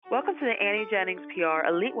Welcome to the Annie Jennings PR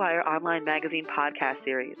Elite Wire online magazine podcast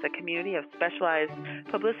series, a community of specialized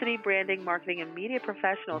publicity, branding, marketing, and media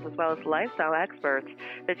professionals, as well as lifestyle experts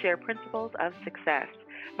that share principles of success.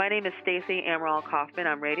 My name is Stacey Amaral Kaufman.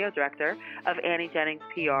 I'm radio director of Annie Jennings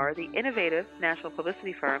PR, the innovative national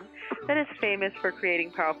publicity firm that is famous for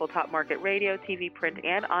creating powerful top market radio, TV, print,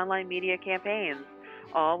 and online media campaigns,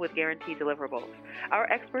 all with guaranteed deliverables.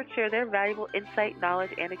 Our experts share their valuable insight,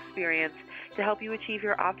 knowledge, and experience to help you achieve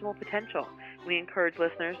your optimal potential. We encourage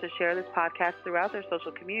listeners to share this podcast throughout their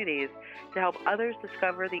social communities to help others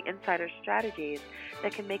discover the insider strategies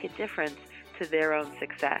that can make a difference to their own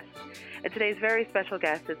success. And today's very special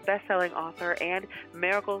guest is best-selling author and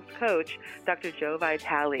miracles coach, Dr. Joe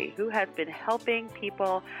Vitale, who has been helping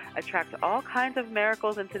people attract all kinds of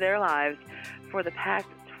miracles into their lives for the past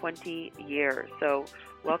 20 years. So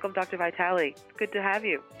welcome, Dr. Vitale. Good to have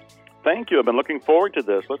you. Thank you. I've been looking forward to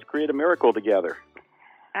this. Let's create a miracle together.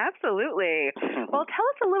 Absolutely. Well, tell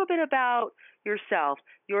us a little bit about yourself,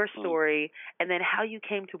 your story, and then how you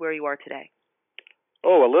came to where you are today.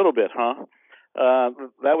 Oh, a little bit, huh?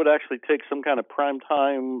 That would actually take some kind of prime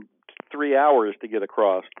time 3 hours to get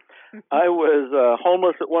across. I was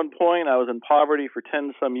homeless at one point. I was in poverty for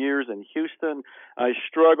 10-some years in Houston. I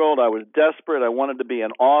struggled. I was desperate. I wanted to be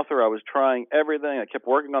an author. I was trying everything. I kept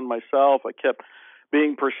working on myself. I kept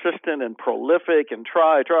being persistent and prolific and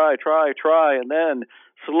try. And then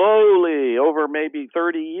slowly, over maybe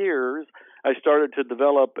 30 years, I started to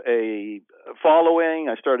develop a following.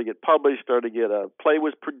 I started to get published, started to get a play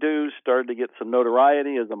was produced, started to get some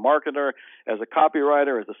notoriety as a marketer, as a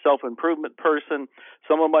copywriter, as a self-improvement person.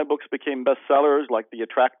 Some of my books became bestsellers, like The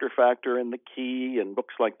Attractor Factor and The Key and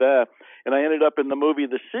books like that. And I ended up in the movie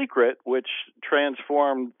The Secret, which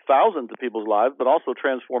transformed thousands of people's lives, but also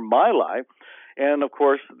transformed my life. And, of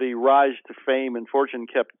course, the rise to fame and fortune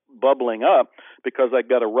kept bubbling up because I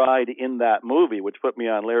got a ride in that movie, which put me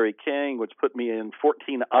on Larry King, which put me in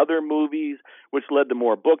 14 other movies, which led to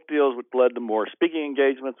more book deals, which led to more speaking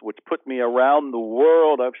engagements, which put me around the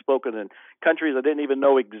world. I've spoken in countries I didn't even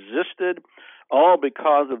know existed, all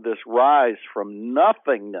because of this rise from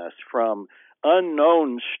nothingness, from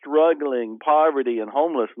unknown, struggling poverty and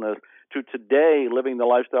homelessness to today living the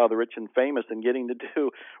lifestyle of the rich and famous and getting to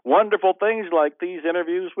do wonderful things like these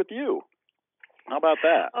interviews with you. How about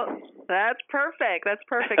that? Oh, that's perfect.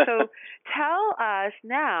 So tell us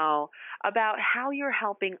now about how you're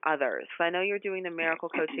helping others. I know you're doing the miracle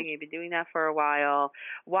coaching. You've been doing that for a while.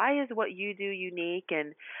 Why is what you do unique?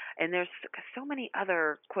 And there's so many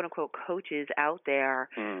other quote-unquote coaches out there.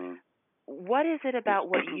 What is it about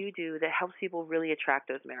what you do that helps people really attract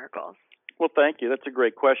those miracles? Well, thank you. That's a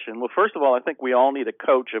great question. Well, first of all, I think we all need a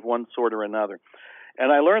coach of one sort or another.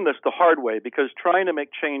 And I learned this the hard way because trying to make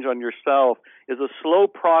change on yourself is a slow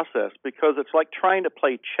process because it's like trying to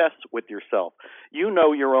play chess with yourself. You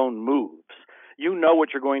know your own moves. You know what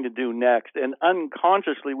you're going to do next. And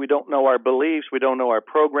unconsciously, we don't know our beliefs. We don't know our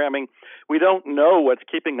programming. We don't know what's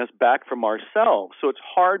keeping us back from ourselves. So it's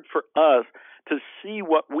hard for us to see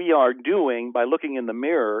what we are doing by looking in the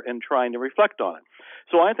mirror and trying to reflect on it.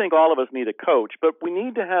 So I think all of us need a coach, but we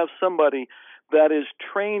need to have somebody that is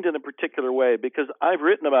trained in a particular way because I've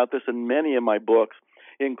written about this in many of my books,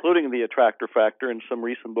 including The Attractor Factor and some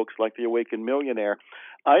recent books like The Awakened Millionaire.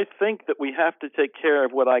 I think that we have to take care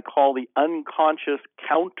of what I call the unconscious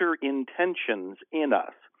counter-intentions in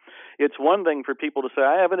us. It's one thing for people to say,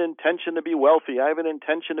 I have an intention to be wealthy, I have an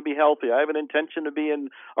intention to be healthy, I have an intention to be in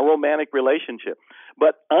a romantic relationship.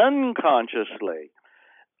 But unconsciously,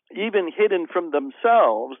 even hidden from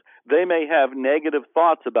themselves, they may have negative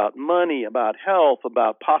thoughts about money, about health,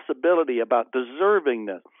 about possibility, about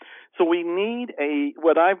deservingness. So we need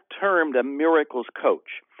what I've termed a miracles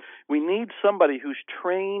coach. We need somebody who's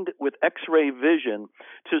trained with X-ray vision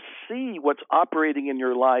to see what's operating in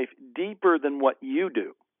your life deeper than what you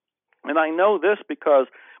do. And I know this because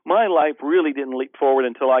my life really didn't leap forward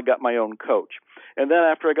until I got my own coach. And then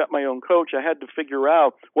after I got my own coach, I had to figure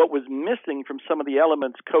out what was missing from some of the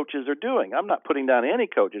elements coaches are doing. I'm not putting down any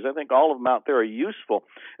coaches. I think all of them out there are useful,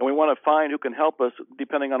 and we want to find who can help us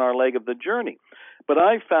depending on our leg of the journey. But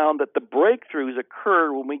I found that the breakthroughs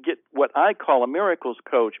occur when we get what I call a miracles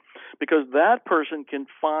coach, because that person can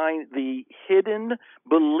find the hidden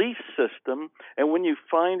belief system, and when you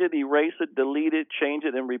find it, erase it, delete it, change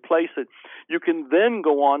it, and replace it. You can then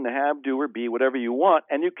go on to have, do, or be whatever you want,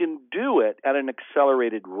 and you can do it at an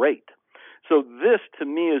accelerated rate. So this, to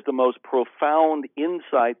me, is the most profound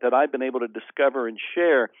insight that I've been able to discover and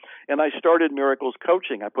share. And I started Miracles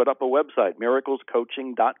Coaching. I put up a website,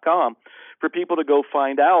 miraclescoaching.com, for people to go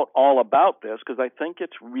find out all about this, because I think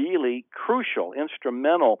it's really crucial,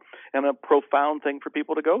 instrumental, and a profound thing for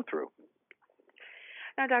people to go through.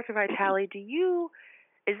 Now, Dr. Vitale,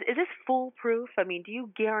 is this foolproof? I mean, do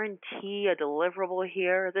you guarantee a deliverable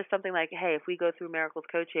here? Is this something like, hey, if we go through Miracles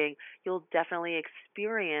Coaching, you'll definitely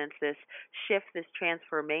experience this shift, this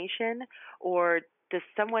transformation? Or does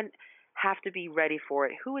someone have to be ready for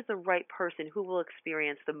it? Who is the right person who will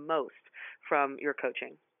experience the most from your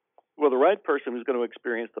coaching? Well, the right person who's going to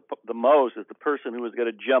experience the most is the person who is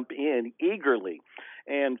going to jump in eagerly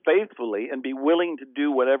and faithfully and be willing to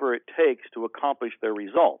do whatever it takes to accomplish their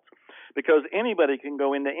results. Because anybody can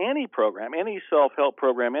go into any program, any self-help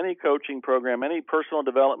program, any coaching program, any personal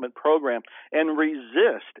development program, and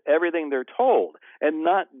resist everything they're told and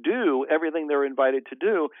not do everything they're invited to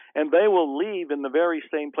do, and they will leave in the very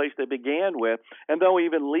same place they began with, and they'll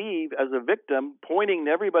even leave as a victim, pointing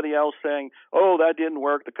to everybody else saying, oh, that didn't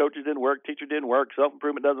work, the coaches didn't work, teacher didn't work,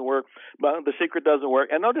 self-improvement doesn't work, the secret doesn't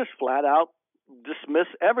work, and they'll just flat out dismiss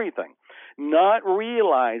everything, not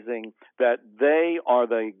realizing that they are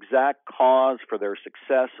the exact cause for their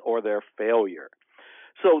success or their failure.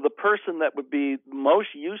 So the person that would be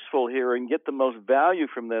most useful here and get the most value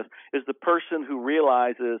from this is the person who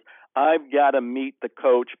realizes, I've got to meet the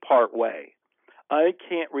coach part way. I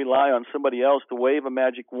can't rely on somebody else to wave a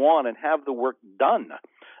magic wand and have the work done.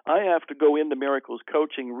 I have to go into Miracles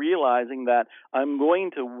Coaching realizing that I'm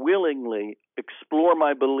going to willingly explore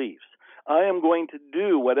my beliefs. I am going to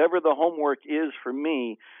do whatever the homework is for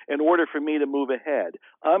me in order for me to move ahead.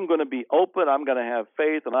 I'm going to be open, I'm going to have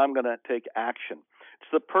faith, and I'm going to take action.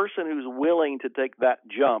 It's the person who's willing to take that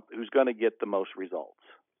jump who's going to get the most results.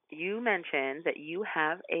 You mentioned that you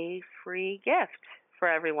have a free gift for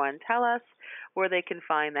everyone. Tell us where they can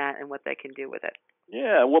find that and what they can do with it.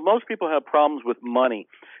 Yeah, well, most people have problems with money,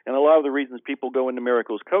 and a lot of the reasons people go into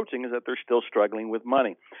Miracles Coaching is that they're still struggling with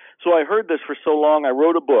money. So I heard this for so long, I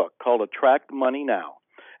wrote a book called Attract Money Now.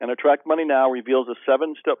 And Attract Money Now reveals a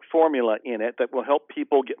 7-step formula in it that will help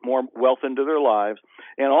people get more wealth into their lives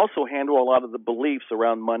and also handle a lot of the beliefs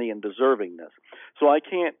around money and deservingness. So I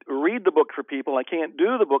can't read the book for people, I can't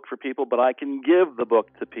do the book for people, but I can give the book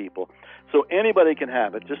to people. So anybody can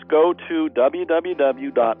have it. Just go to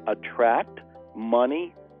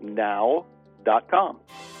www.attractmoneynow.com.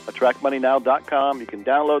 AttractMoneyNow.com. You can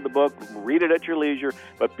download the book, read it at your leisure,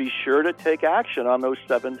 but be sure to take action on those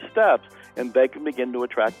 7 steps, and they can begin to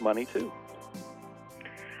attract money too.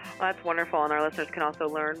 Well, that's wonderful, and our listeners can also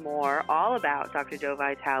learn more all about Dr. Joe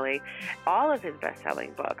Vitale, all of his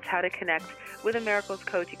best-selling books, how to connect with a Miracles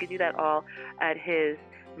Coach. You can do that all at his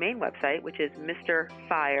main website, which is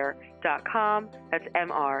MrFire.com. That's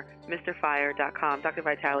MrFire.com. Dr.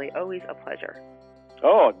 Vitale, always a pleasure.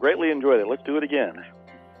 Oh, greatly enjoyed it. Let's do it again.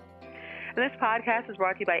 And this podcast is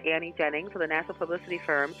brought to you by Annie Jennings of the national publicity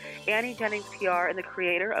firm Annie Jennings PR and the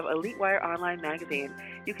creator of Elite Wire Online Magazine.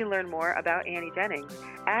 You can learn more about Annie Jennings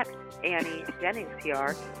at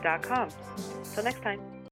AnnieJenningsPR.com. Till next time.